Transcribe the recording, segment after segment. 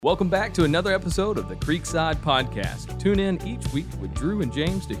Welcome back to another episode of the Creekside Podcast. Tune in each week with Drew and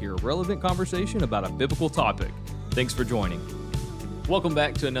James to hear a relevant conversation about a biblical topic. Thanks for joining. Welcome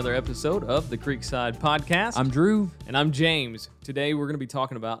back to another episode of the Creekside Podcast. I'm Drew. And I'm James. Today we're going to be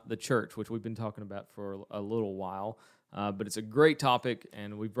talking about the church, which we've been talking about for a little while. But it's a great topic,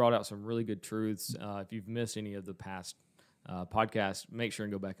 and we've brought out some really good truths. If you've missed any of the past podcasts, make sure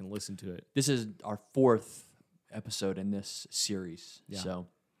and go back and listen to it. This is our fourth episode in this series. Yeah. So,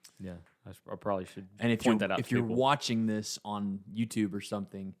 yeah, I probably should and point that out if to you're people. watching this on YouTube or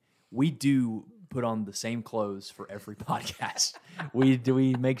something, we do put on the same clothes for every podcast.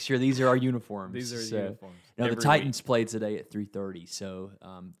 we make sure these are our uniforms. These are So, uniforms. Now the every Titans week. played today at 3:30, so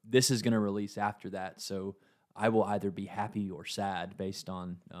this is going to release after that. So I will either be happy or sad based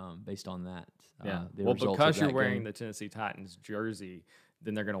on that. Yeah. The Well, results because of you're that wearing game. the Tennessee Titans jersey,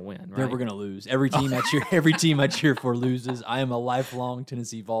 then they're going to win, right? Then we're gonna lose. Every team I cheer for loses. I am a lifelong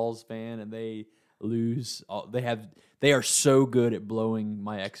Tennessee Vols fan, and they lose. They are so good at blowing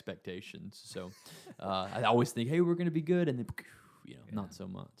my expectations. So I always think, hey, we're gonna be good, and then not so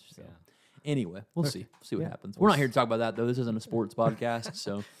much. So anyway, we'll see what happens. We're not here to talk about that though. This isn't a sports podcast,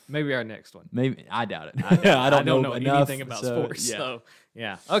 so Maybe our next one. maybe I doubt it. I don't know enough, anything about so, sports. yeah. So,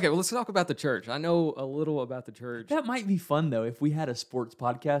 yeah. Okay, well, let's talk about the church. I know a little about the church. That might be fun though if we had a sports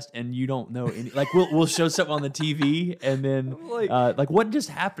podcast and you don't know any. Like we'll show something on the TV and then like what just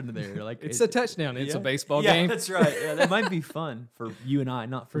happened there? Like It's a touchdown. It's a baseball yeah, game. that's right. Yeah, that might be fun for you and I,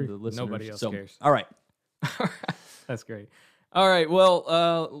 not for the listeners. nobody else So, cares. All right. That's great. All right,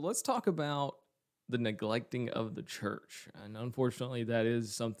 well, let's talk about the neglecting of the church. And unfortunately, that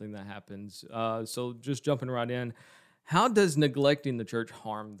is something that happens. So just jumping right in, how does neglecting the church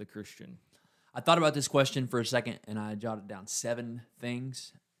harm the Christian? I thought about this question for a second and I jotted down 7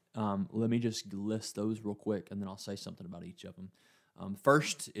 things. Let me just list those real quick and then I'll say something about each of them.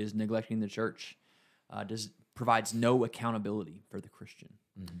 First is neglecting the church provides no accountability for the Christian.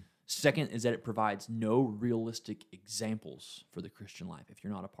 Mm-hmm. Second is that it provides no realistic examples for the Christian life if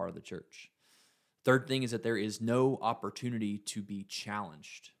you're not a part of the church. Third thing is that there is no opportunity to be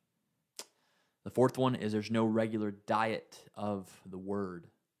challenged. The fourth one is there's no regular diet of the word.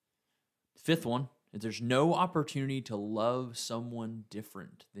 The fifth one is there's no opportunity to love someone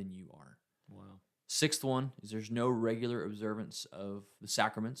different than you are. Wow. Sixth one is there's no regular observance of the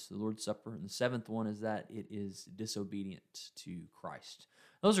sacraments, the Lord's Supper. And the seventh one is that it is disobedient to Christ.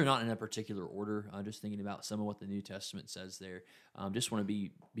 Those are not in a particular order. Just thinking about some of what the New Testament says there. Just want to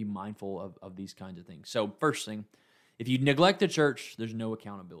be mindful of these kinds of things. So first thing, if you neglect the church, there's no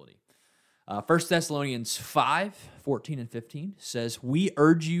accountability. 1 Thessalonians 5:14 and 15 says, we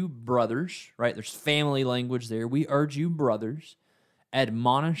urge you, brothers, right? There's family language there. We urge you, brothers,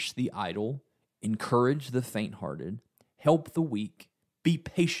 admonish the idle, encourage the faint-hearted, help the weak, be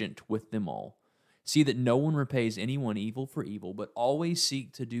patient with them all. See that no one repays anyone evil for evil, but always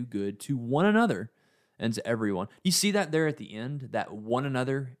seek to do good to one another and to everyone. You see that there at the end, that one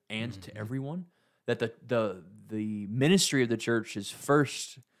another and to everyone? That the ministry of the church is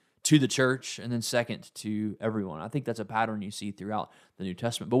first to the church and then second to everyone. I think that's a pattern you see throughout the New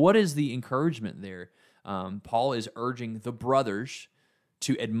Testament. But what is the encouragement there? Paul is urging the brothers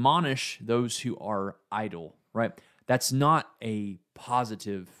to admonish those who are idle, right? That's not a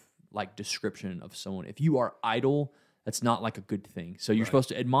positive description of someone. If you are idle, that's not a good thing. So you're supposed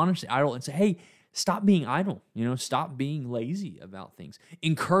to admonish the idle and say, hey, stop being idle. Stop being lazy about things.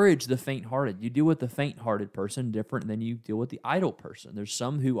 Encourage the faint-hearted. You deal with the faint-hearted person different than you deal with the idle person. There's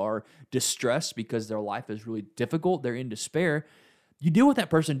some who are distressed because their life is really difficult. They're in despair. You deal with that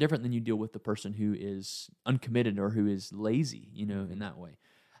person different than you deal with the person who is uncommitted or who is lazy, in that way.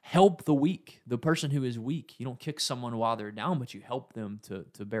 Help the weak, the person who is weak. You don't kick someone while they're down, but you help them to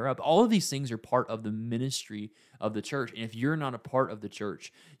bear up. All of these things are part of the ministry of the church. And if you're not a part of the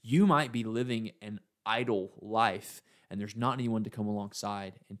church, you might be living an idle life, and there's not anyone to come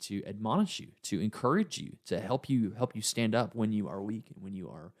alongside and to admonish you, to encourage you, to help you stand up when you are weak and when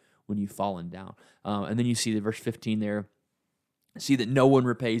you've fallen down. And then you see the verse 15 there. See that no one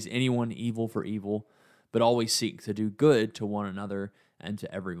repays anyone evil for evil, but always seek to do good to one another and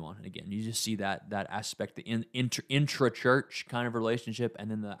to everyone. And again, you just see that aspect, the intra-church kind of relationship, and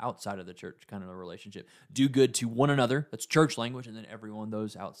then the outside of the church kind of a relationship. Do good to one another, that's church language, and then everyone,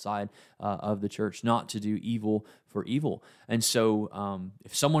 those outside of the church, not to do evil for evil. And so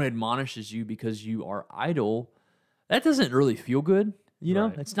if someone admonishes you because you are idle, that doesn't really feel good, know?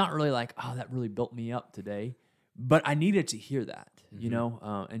 Right. It's not really like, oh, that really built me up today. But I needed to hear that,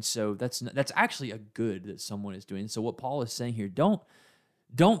 and so that's actually a good that someone is doing. So what Paul is saying here, don't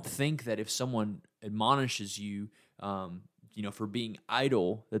think that if someone admonishes you for being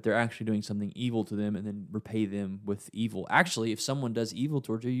idle, that they're actually doing something evil to them and then repay them with evil. Actually, if someone does evil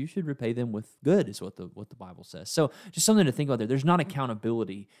towards you, you should repay them with good, is what the Bible says. So just something to think about there. There's not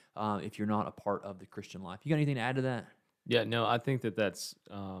accountability if you're not a part of the Christian life. You got anything to add to that? Yeah, no, I think that's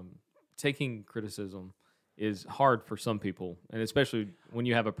taking criticism is hard for some people, and especially when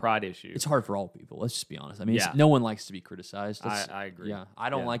you have a pride issue. It's hard for all people. Let's just be honest. I mean, Yeah. no one likes to be criticized. I agree. Yeah,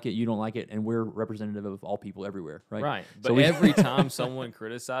 I don't like it. You don't like it, and we're representative of all people everywhere, right? Right. But So we- every time someone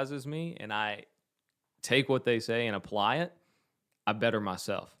criticizes me and I take what they say and apply it, I better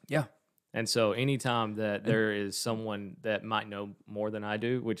myself. Yeah. And so anytime that there is someone that might know more than I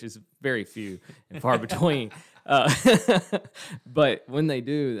do, which is very few and far between, but when they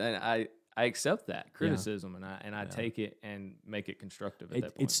do, I accept that criticism and I take it and make it constructive at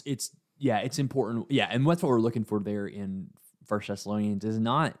that point. It's important. Yeah, and that's what we're looking for there in 1 Thessalonians is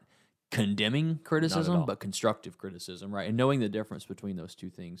not condemning criticism, all. but constructive criticism, right? And knowing the difference between those two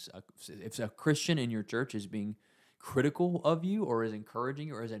things. If a Christian in your church is being critical of you or is encouraging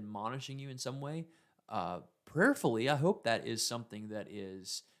you or is admonishing you in some way, prayerfully, I hope that is something that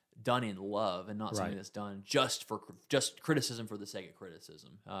is done in love and not something Right. that's done just criticism for the sake of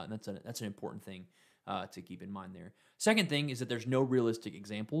criticism. And that's an important thing to keep in mind there. Second thing is that there's no realistic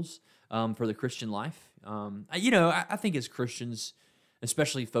examples for the Christian life. I think as Christians,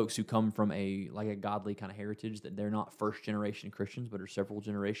 especially folks who come from a godly kind of heritage, that they're not first generation Christians, but are several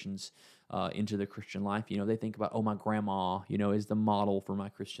generations into the Christian life. They think about, my grandma, is the model for my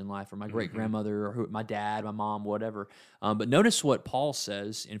Christian life, or my great grandmother, or my dad, my mom, whatever. But notice what Paul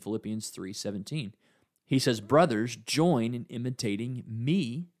says in Philippians 3:17. He says, "Brothers, join in imitating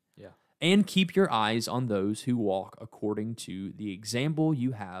me, Yeah. and keep your eyes on those who walk according to the example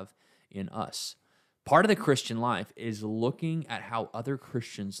you have in us." Part of the Christian life is looking at how other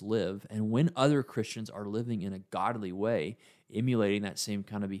Christians live, and when other Christians are living in a godly way, emulating that same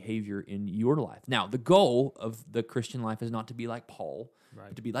kind of behavior in your life. Now, the goal of the Christian life is not to be like Paul,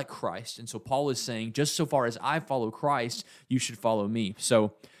 but to be like Christ. And so Paul is saying, just so far as I follow Christ, you should follow me.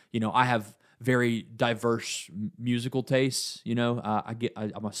 So, I have very diverse musical tastes. I'm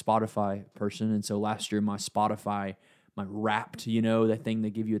a Spotify person, and so last year my Wrapped, that thing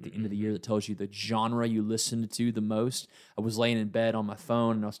they give you at the end of the year that tells you the genre you listen to the most. I was laying in bed on my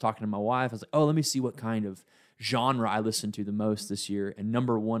phone and I was talking to my wife. I was like, let me see what kind of genre I listened to the most this year. And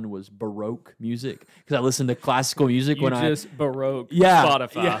number one was Baroque music, because I listened to classical music Baroque Spotify.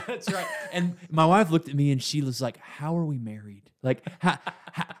 Spotify. Yeah, that's right. And my wife looked at me and she was like, "How are we married? Like,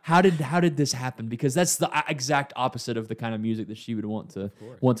 how did this happen?" Because that's the exact opposite of the kind of music that she would want to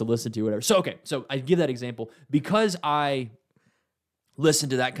listen to, whatever. So so I give that example because I listen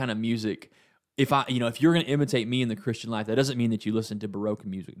to that kind of music. If you're going to imitate me in the Christian life, that doesn't mean that you listen to Baroque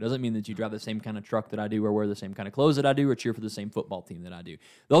music. It doesn't mean that you drive the same kind of truck that I do, or wear the same kind of clothes that I do, or cheer for the same football team that I do.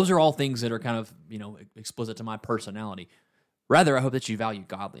 Those are all things that are kind of explicit to my personality. Rather, I hope that you value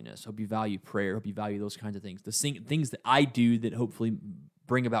godliness. I hope you value prayer. I hope you value those kinds of things. The things that I do that hopefully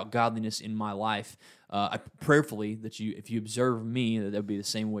bring about godliness in my life. I prayerfully that if you observe me, that would be the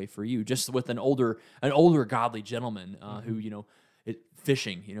same way for you. Just with an older godly gentleman who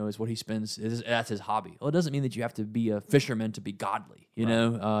fishing, is what he spends. That's his hobby. Well, it doesn't mean that you have to be a fisherman to be godly. It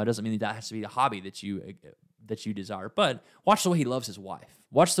doesn't mean that has to be the hobby that you desire. But watch the way he loves his wife.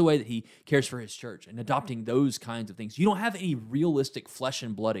 Watch the way that he cares for his church, and adopting those kinds of things. You don't have any realistic flesh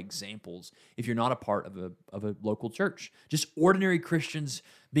and blood examples if you're not a part of a local church. Just ordinary Christians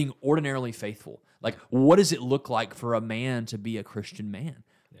being ordinarily faithful. Like, what does it look like for a man to be a Christian man?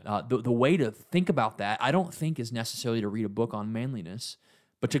 Yeah. The way to think about that, I don't think, is necessarily to read a book on manliness,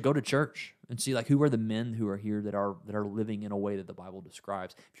 but to go to church and see who are the men who are here that are living in a way that the Bible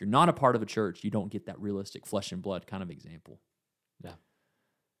describes. If you're not a part of a church, you don't get that realistic flesh and blood kind of example. Yeah.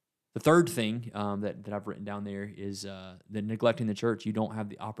 The third thing that I've written down there is that neglecting the church, you don't have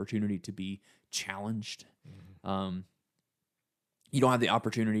the opportunity to be challenged. Mm-hmm. You don't have the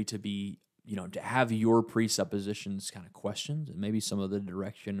opportunity to be, to have your presuppositions kind of questioned, and maybe some of the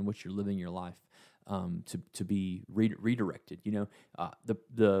direction in which you're living your life to be redirected.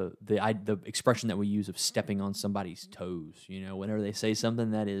 The expression that we use of stepping on somebody's toes. Whenever they say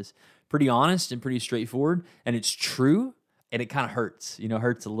something that is pretty honest and pretty straightforward, and it's true, and it kind of hurts.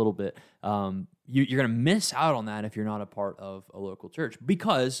 Hurts a little bit. You're going to miss out on that if you're not a part of a local church,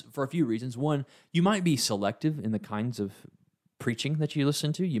 because for a few reasons. One, you might be selective in the kinds of preaching that you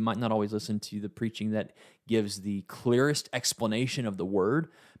listen to. You might not always listen to the preaching that gives the clearest explanation of the word,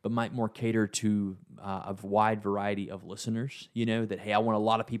 but might more cater to a wide variety of listeners, that, hey, I want a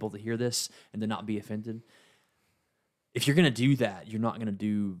lot of people to hear this and to not be offended. if you're going to do that, you're not going to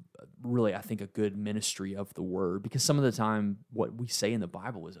do really, I think, a good ministry of the word, because some of the time what we say in the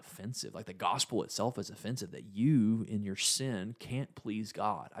Bible is offensive. Like the gospel itself is offensive, that you in your sin can't please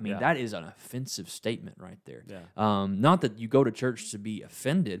God. I mean, Yeah. that is an offensive statement right there. Yeah. Not that you go to church to be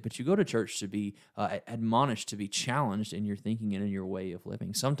offended, but you go to church to be admonished, to be challenged in your thinking and in your way of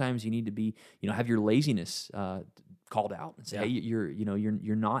living. Sometimes you need to be, have your laziness called out and say, Yeah. hey,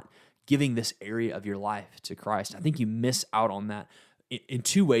 you're not giving this area of your life to Christ. I think you miss out on that in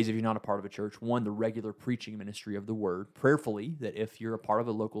two ways if you're not a part of a church. One, the regular preaching ministry of the word, prayerfully, that if you're a part of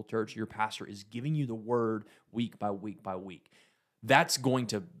a local church, your pastor is giving you the word week by week by week. That's going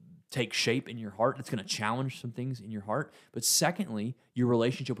to take shape in your heart. It's going to challenge some things in your heart. But secondly, your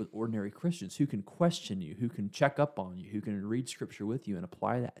relationship with ordinary Christians who can question you, who can check up on you, who can read scripture with you and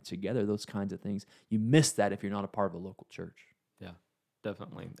apply that together, those kinds of things. You miss that if you're not a part of a local church. Yeah,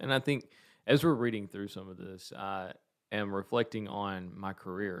 definitely. And I think as we're reading through some of this, I am reflecting on my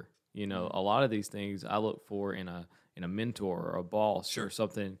career. A lot of these things I look for in a mentor or a boss or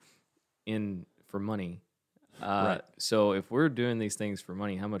something for money. Right. So if we're doing these things for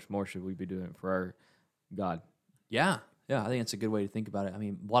money, how much more should we be doing it for our God? Yeah. I think it's a good way to think about it. I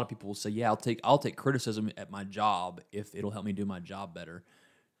mean, a lot of people will say, "Yeah, I'll take criticism at my job if it'll help me do my job better."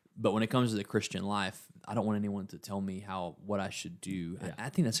 But when it comes to the Christian life, I don't want anyone to tell me what I should do. Yeah. I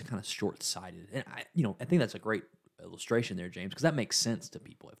think that's kind of short-sighted, and I think that's a great illustration there, James, because that makes sense to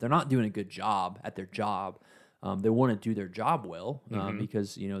people. If they're not doing a good job at their job, they want to do their job well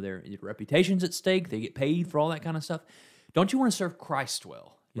because their reputation's at stake. They get paid for all that kind of stuff. Don't you want to serve Christ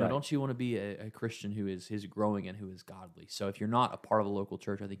well? Right. Don't you want to be a Christian who is growing and who is godly? So if you're not a part of a local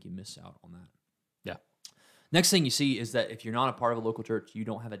church, I think you miss out on that. Yeah. Next thing you see is that if you're not a part of a local church, you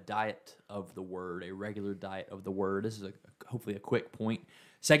don't have a diet of the word, a regular diet of the word. This is hopefully a quick point.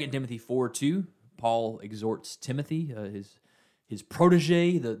 2 Timothy 4:2, Paul exhorts Timothy, his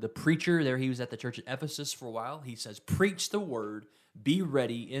protege, the preacher there. He was at the church at Ephesus for a while. He says, preach the word, be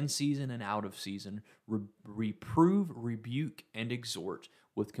ready in season and out of season, reprove, rebuke, and exhort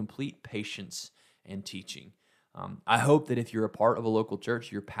with complete patience and teaching. I hope that if you're a part of a local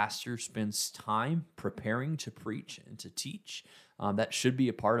church, your pastor spends time preparing to preach and to teach. That should be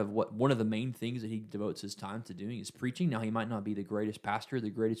a part of one of the main things that he devotes his time to doing is preaching. Now, he might not be the greatest pastor, the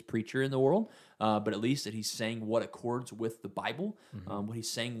greatest preacher in the world, but at least that he's saying what accords with the Bible, what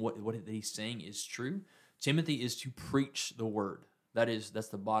he's saying, what he's saying is true. Timothy is to preach the word. That's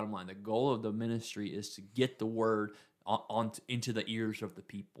the bottom line. The goal of the ministry is to get the word into the ears of the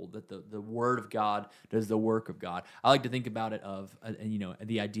people, that the word of God does the work of God. I like to think about it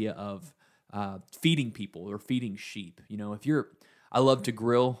the idea of feeding people or feeding sheep. I love to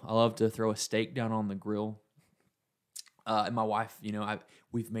grill. I love to throw a steak down on the grill. And my wife,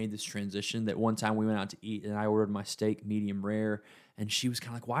 we've made this transition that one time we went out to eat and I ordered my steak medium rare. And she was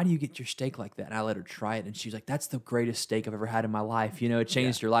kind of like, why do you get your steak like that? And I let her try it. And she was like, that's the greatest steak I've ever had in my life. It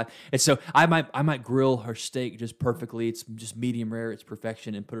changed her life. And so I might grill her steak just perfectly. It's just medium rare. It's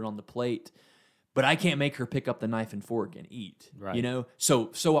perfection, and put it on the plate. But I can't make her pick up the knife and fork and eat. Right.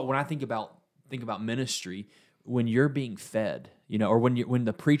 So when I think about ministry, when you're being fed, or when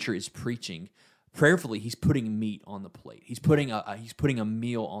the preacher is preaching, prayerfully, he's putting meat on the plate. He's putting a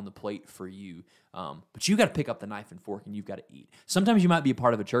meal on the plate for you. But you got to pick up the knife and fork, and you've got to eat. Sometimes you might be a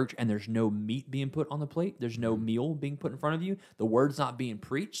part of a church, and there's no meat being put on the plate. There's no meal being put in front of you. The word's not being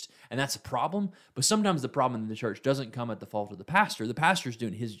preached, and that's a problem. But sometimes the problem in the church doesn't come at the fault of the pastor. The pastor's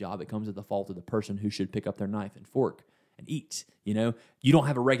doing his job. It comes at the fault of the person who should pick up their knife and fork and eat. You don't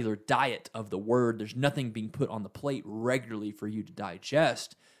have a regular diet of the word. There's nothing being put on the plate regularly for you to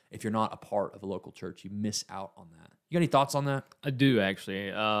digest. If you're not a part of a local church, you miss out on that. You got any thoughts on that? I do, actually.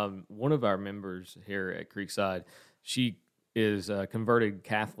 One of our members here at Creekside, she is a converted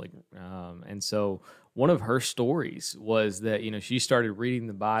Catholic. And so one of her stories was that, she started reading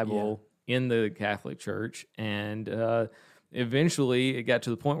the Bible in the Catholic Church. And eventually it got to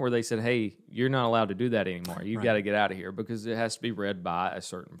the point where they said, hey, you're not allowed to do that anymore. You've got to get out of here because it has to be read by a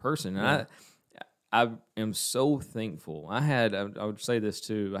certain person. And I am so thankful. I would say this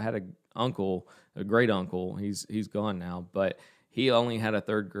too. I had an uncle, a great uncle. He's gone now, but he only had a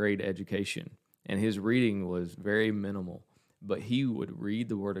 3rd grade education, and his reading was very minimal. But he would read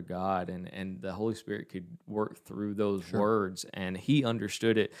the Word of God, and the Holy Spirit could work through those words, and he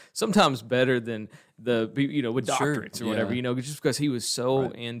understood it sometimes better than with doctorates or whatever. Just because he was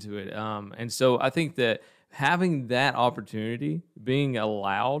so into it. And so I think that having that opportunity, being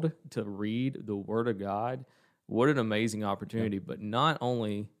allowed to read the Word of God, what an amazing opportunity. But not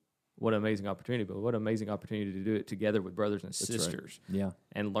only what an amazing opportunity, but what an amazing opportunity to do it together with brothers and sisters. Yeah.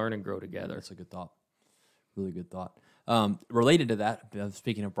 And learn and grow together. That's a good thought. Really good thought. Related to that,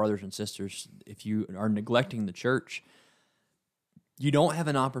 speaking of brothers and sisters, if you are neglecting the church, you don't have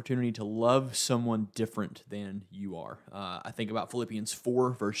an opportunity to love someone different than you are. I think about Philippians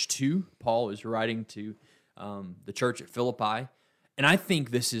 4, verse 2. Paul is writing to the church at Philippi, and I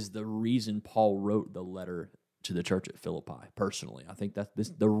think this is the reason Paul wrote the letter to the church at Philippi, personally. I think that's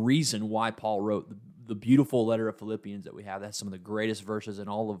the reason why Paul wrote the beautiful letter of Philippians that we have. That's some of the greatest verses in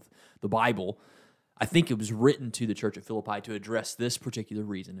all of the Bible. I think it was written to the church at Philippi to address this particular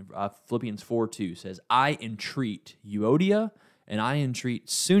reason. Philippians 4:2 says, I entreat Euodia and I entreat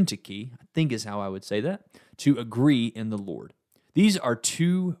Syntyche, I think is how I would say that, to agree in the Lord. These are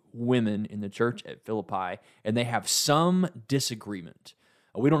two women in the church at Philippi, and they have some disagreement.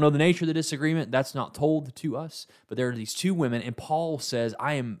 We don't know the nature of the disagreement. That's not told to us. But there are these two women, and Paul says,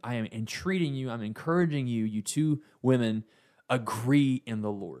 I am entreating you, I'm encouraging you, you two women, agree in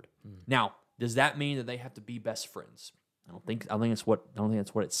the Lord. Now, does that mean that they have to be best friends? I don't think that's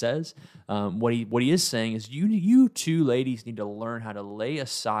what it says. What he is saying is you two ladies need to learn how to lay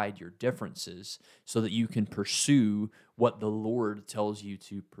aside your differences so that you can pursue what the Lord tells you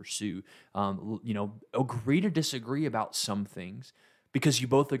to pursue. Agree to disagree about some things, because you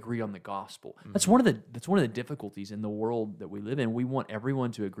both agree on the gospel. Mm-hmm. That's one of the difficulties in the world that we live in. We want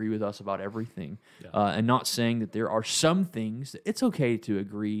everyone to agree with us about everything, and not saying that there are some things that it's okay to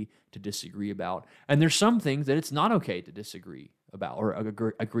agree to disagree about, and there's some things that it's not okay to disagree about or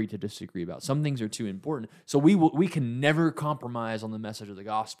agree to disagree about. Some things are too important, so we can never compromise on the message of the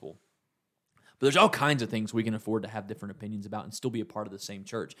gospel. But there's all kinds of things we can afford to have different opinions about and still be a part of the same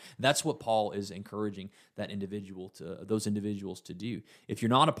church. That's what Paul is encouraging those individuals to do. If you're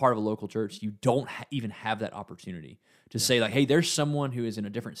not a part of a local church, you don't even have that opportunity to say, like, hey, there's someone who is in a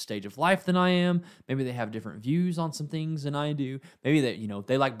different stage of life than I am. Maybe they have different views on some things than I do. Maybe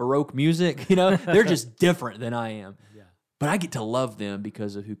they like Baroque music. They're just different than I am. Yeah. But I get to love them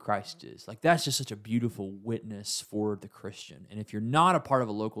because of who Christ is. Like, that's just such a beautiful witness for the Christian. And if you're not a part of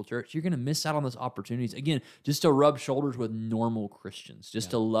a local church, you're going to miss out on those opportunities. Again, just to rub shoulders with normal Christians, just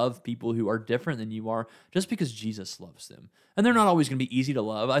to love people who are different than you are, just because Jesus loves them. And they're not always going to be easy to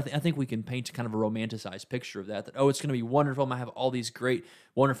love. I think we can paint kind of a romanticized picture of that, it's going to be wonderful. I'm going to have all these great,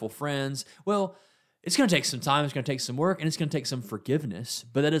 wonderful friends. Well, it's going to take some time. It's going to take some work, and it's going to take some forgiveness.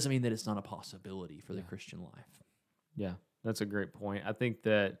 But that doesn't mean that it's not a possibility for the Christian life. Yeah. That's a great point. I think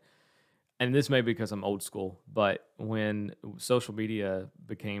that, and this may be because I'm old school, but when social media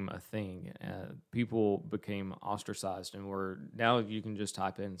became a thing, people became ostracized, and now you can just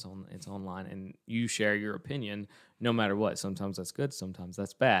type in, it's online, and you share your opinion no matter what. Sometimes that's good, sometimes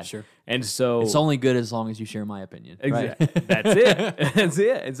that's bad. Sure. And so it's only good as long as you share my opinion. Exactly. Right? That's it. That's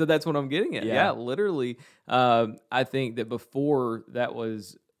it. And so that's what I'm getting at. Yeah, literally. I think that before that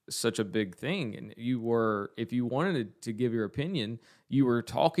was such a big thing, and if you wanted to give your opinion, you were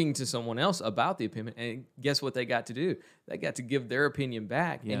talking to someone else about the opinion, and guess what they got to do? They got to give their opinion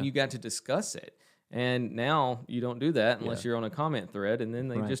back, and you got to discuss it. And now you don't do that unless you're on a comment thread, and then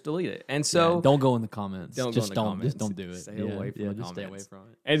they just delete it. And so don't go in the comments. Just don't do it. Stay away from the comments. Stay away from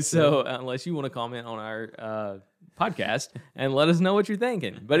it. And so unless you want to comment on our podcast and let us know what you're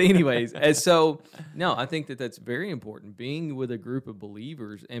thinking. But anyways, and so no, I think that's very important. Being with a group of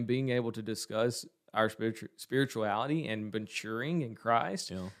believers and being able to discuss our spirituality and maturing in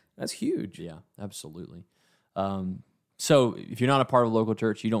Christ, that's huge. Yeah, absolutely. So if you're not a part of a local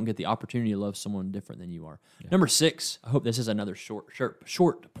church, you don't get the opportunity to love someone different than you are. Yeah. Number 6, I hope this is another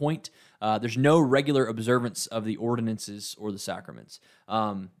short point. There's no regular observance of the ordinances or the sacraments.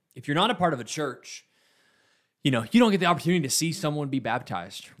 If you're not a part of a church, you don't get the opportunity to see someone be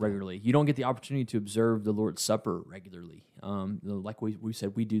baptized regularly. You don't get the opportunity to observe the Lord's Supper regularly. Like we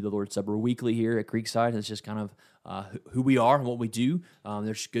said, we do the Lord's Supper weekly here at Creekside. It's just kind of who we are and what we do.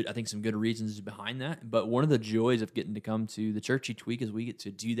 There's some good reasons behind that. But one of the joys of getting to come to the church each week is we get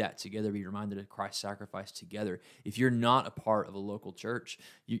to do that together, be reminded of Christ's sacrifice together. If you're not a part of a local church,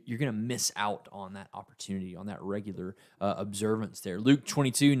 you're going to miss out on that opportunity, on that regular observance there. Luke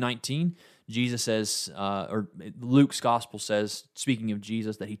 22:19. Jesus says, or Luke's gospel says, speaking of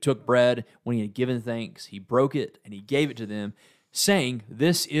Jesus, that he took bread. When he had given thanks, he broke it and he gave it to them, saying,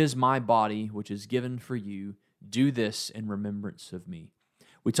 "This is my body, which is given for you. Do this in remembrance of me."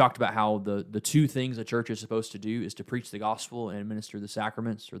 We talked about how the two things a church is supposed to do is to preach the gospel and administer the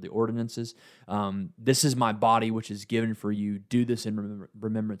sacraments or the ordinances. This is my body, which is given for you. Do this in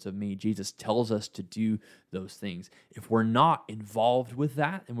remembrance of me. Jesus tells us to do those things. If we're not involved with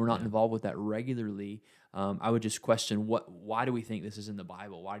that, and we're not involved with that regularly, I would just question why do we think this is in the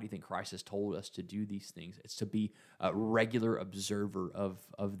Bible? Why do you think Christ has told us to do these things? It's to be a regular observer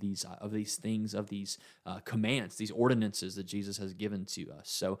of these things, of these commands, these ordinances that Jesus has given to us.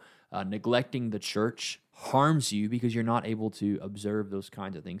 So neglecting the church harms you because you're not able to observe those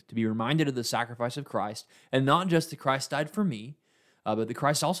kinds of things. To be reminded of the sacrifice of Christ, and not just that Christ died for me, but that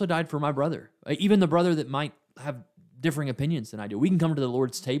Christ also died for my brother, even the brother that might have differing opinions than I do. We can come to the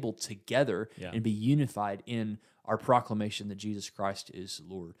Lord's table together and be unified in our proclamation that Jesus Christ is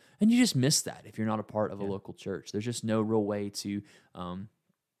Lord. And you just miss that if you're not a part of a local church. There's just no real way to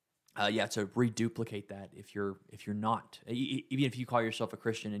to reduplicate that if you're not, even if you call yourself a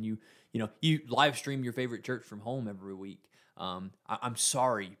Christian and you live stream your favorite church from home every week. I'm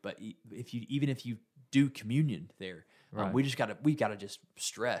sorry, but if you do communion there, Right. we gotta just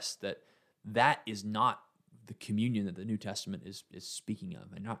stress that is not the communion that the New Testament is speaking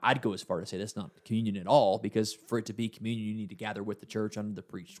of. And I'd go as far to say that's not communion at all, because for it to be communion, you need to gather with the church under the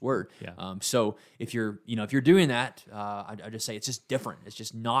preached word. Yeah. So if you're doing that, I just say it's just different. It's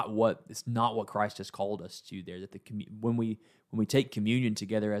just not what Christ has called us to there. That when we take communion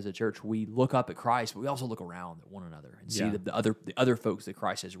together as a church, we look up at Christ, but we also look around at one another and see the other folks that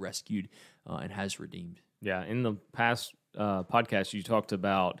Christ has rescued and has redeemed. Yeah. In the past podcast, you talked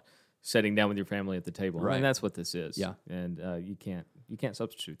about sitting down with your family at the table. Right. And that's what this is. Yeah. And you can't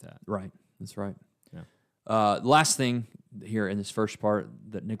substitute that. Right. That's right. Yeah. Last thing here in this first part,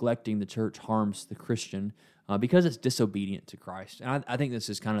 that neglecting the church harms the Christian because it's disobedient to Christ. And I think this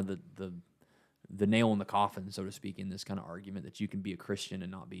is kind of the nail in the coffin, so to speak, in this kind of argument that you can be a Christian and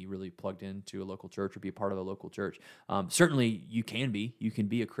not be really plugged into a local church or be a part of a local church. Certainly, you can be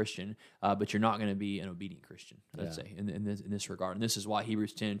a Christian, but you're not going to be an obedient Christian, I'd say, in this regard. And this is why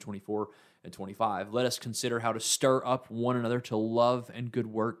Hebrews 10:24 and 25, let us consider how to stir up one another to love and good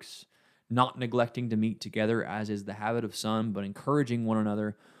works, not neglecting to meet together, as is the habit of some, but encouraging one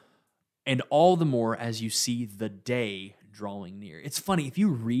another, and all the more as you see the day drawing near. It's funny, if you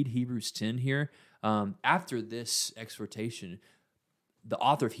read Hebrews 10 here, after this exhortation, the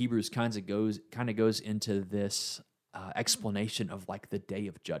author of Hebrews kind of goes into this explanation of like the day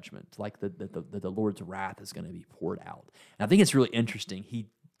of judgment, like the Lord's wrath is going to be poured out. And I think it's really interesting. He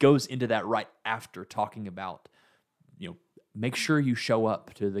goes into that right after talking about, make sure you show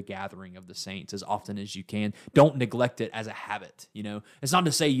up to the gathering of the saints as often as you can. Don't neglect it as a habit. It's not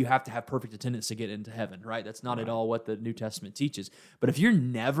to say you have to have perfect attendance to get into heaven, right? That's not at all what the New Testament teaches. But if you're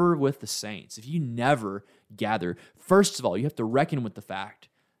never with the saints, if you never gather, first of all, you have to reckon with the fact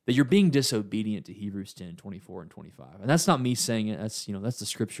that you're being disobedient to Hebrews 10:24 and 25. And that's not me saying it. That's the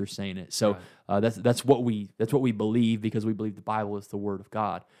Scripture saying it. So that's what we believe, because we believe the Bible is the Word of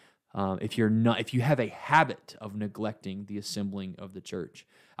God. If you have a habit of neglecting the assembling of the church,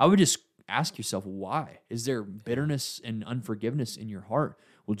 I would just ask yourself, why? Is there bitterness and unforgiveness in your heart?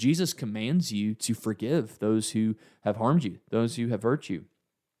 Well, Jesus commands you to forgive those who have harmed you, those who have hurt you,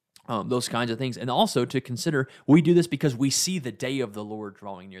 those kinds of things. And also to consider, we do this because we see the day of the Lord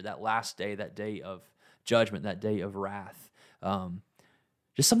drawing near, that last day, that day of judgment, that day of wrath.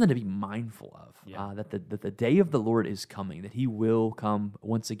 Just something to be mindful of, that the day of the Lord is coming, that He will come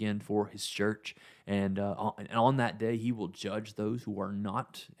once again for His church, and on that day He will judge those who are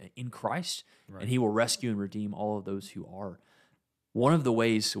not in Christ, and He will rescue and redeem all of those who are. One of the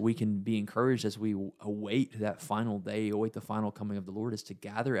ways we can be encouraged as we await that final day, await the final coming of the Lord, is to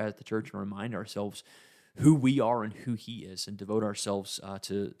gather at the church and remind ourselves who we are and who He is, and devote ourselves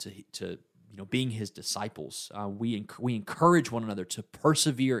to being His disciples. We encourage one another to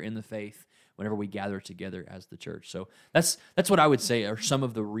persevere in the faith whenever we gather together as the church. So that's what I would say are some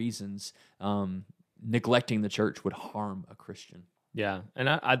of the reasons neglecting the church would harm a Christian. Yeah, and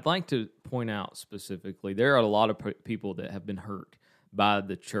I'd like to point out specifically, there are a lot of people that have been hurt by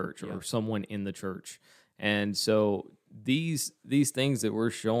the church or someone in the church. And so these things that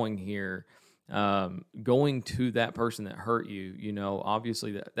we're showing here, going to that person that hurt you,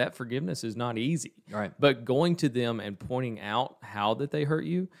 obviously that forgiveness is not easy. Right. But going to them and pointing out how that they hurt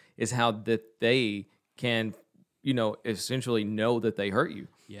you is how that they can, essentially know that they hurt you.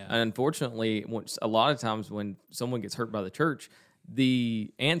 Yeah. And unfortunately, a lot of times when someone gets hurt by the church,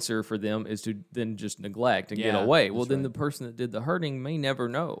 the answer for them is to then just neglect and get away. Well, then the person that did the hurting may never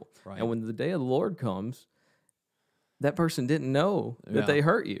know. Right. And when the day of the Lord comes, that person didn't know that they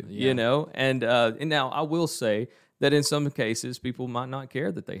hurt you, And now I will say that in some cases, people might not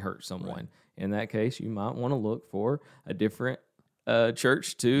care that they hurt someone. Right. In that case, you might want to look for a different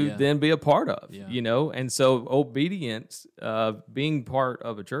church to then be a part of, And so obedience, being part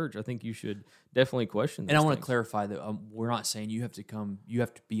of a church, I think you should definitely question those And I want to things. clarify that we're not saying you have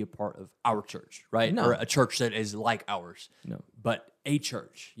to be a part of our church, right? No. Or a church that is like ours. No. But a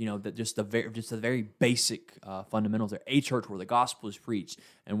church, that just the very basic fundamentals there. A church where the gospel is preached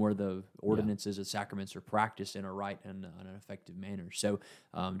and where the ordinances and sacraments are practiced in a right and an effective manner. So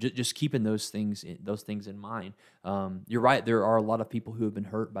just keeping those things in mind. You're right. There are a lot of people who have been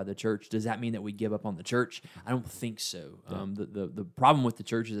hurt by the church. Does that mean that we give up on the church? I don't think so. The problem with the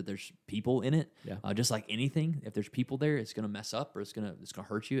church is that there's people in it. Just like anything, if there's people there, it's going to mess up or it's going to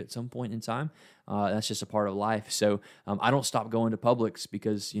hurt you at some point in time. That's just a part of life. So I don't stop going to Publix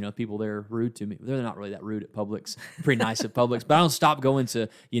because people there are rude to me. They're not really that rude at Publix. Pretty nice at Publix, but I don't stop going to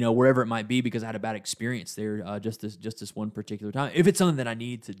wherever it might be because I had a bad experience there just this one particular time. If it's something that I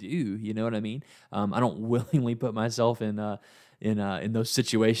need to do, you know what I mean. I don't willingly put myself in those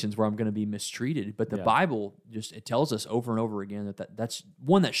situations where I'm going to be mistreated. But the Bible it tells us over and over again that's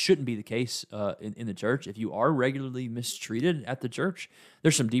one that shouldn't be the case in the church. If you are regularly mistreated at the church,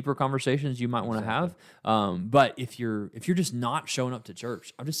 there's some deeper conversations you might want to have. But if you're just not showing up to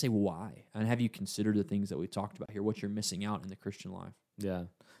church, I'll just say why, and have you considered the things that we talked about here, what you're missing out in the Christian life? Yeah.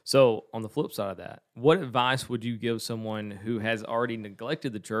 So on the flip side of that, what advice would you give someone who has already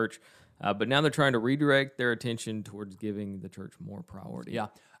neglected the church, but now they're trying to redirect their attention towards giving the church more priority? Yeah,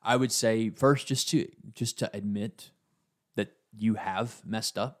 I would say first, just to admit that you have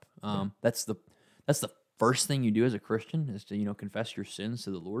messed up. That's the first thing you do as a Christian is to confess your sins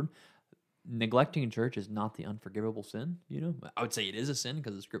to the Lord. Neglecting church is not the unforgivable sin. I would say it is a sin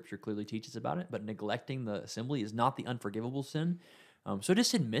because the Scripture clearly teaches about it. But neglecting the assembly is not the unforgivable sin. So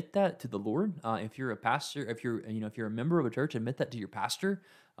just admit that to the Lord. If you're a pastor, if you're a member of a church, admit that to your pastor,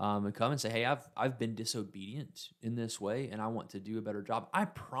 and come and say, "Hey, I've been disobedient in this way, and I want to do a better job." I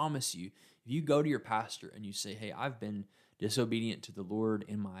promise you, if you go to your pastor and you say, "Hey, I've been disobedient to the Lord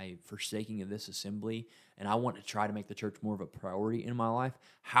in my forsaking of this assembly, and I want to try to make the church more of a priority in my life,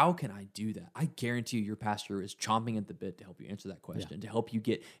 how can I do that?" I guarantee you your pastor is chomping at the bit to help you answer that question, to help you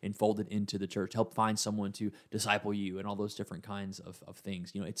get enfolded into the church, help find someone to disciple you and all those different kinds of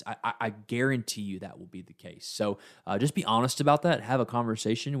things. I guarantee you that will be the case. So just be honest about that. Have a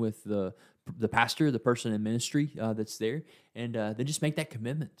conversation with the pastor, the person in ministry that's there, and then just make that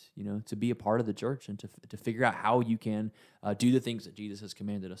commitment, to be a part of the church and to figure out how you can do the things that Jesus has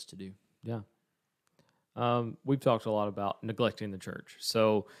commanded us to do. Yeah. We've talked a lot about neglecting the church.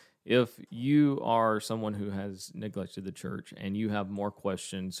 So if you are someone who has neglected the church and you have more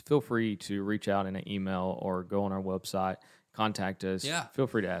questions, feel free to reach out in an email or go on our website, contact us. Yeah. Feel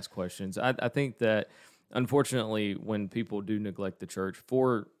free to ask questions. I think that, unfortunately, when people do neglect the church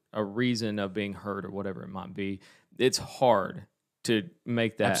for a reason of being hurt or whatever it might be, it's hard to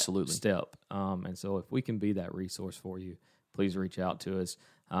make that Absolutely. step. And so if we can be that resource for you, please reach out to us.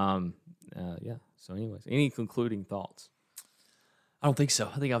 Yeah. So anyways, any concluding thoughts? I don't think so.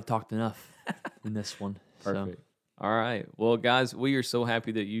 I think I've talked enough in this one. Perfect. All right. Well, guys, we are so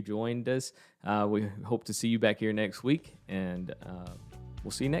happy that you joined us. We hope to see you back here next week, and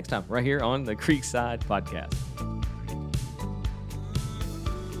we'll see you next time right here on the Creekside Podcast.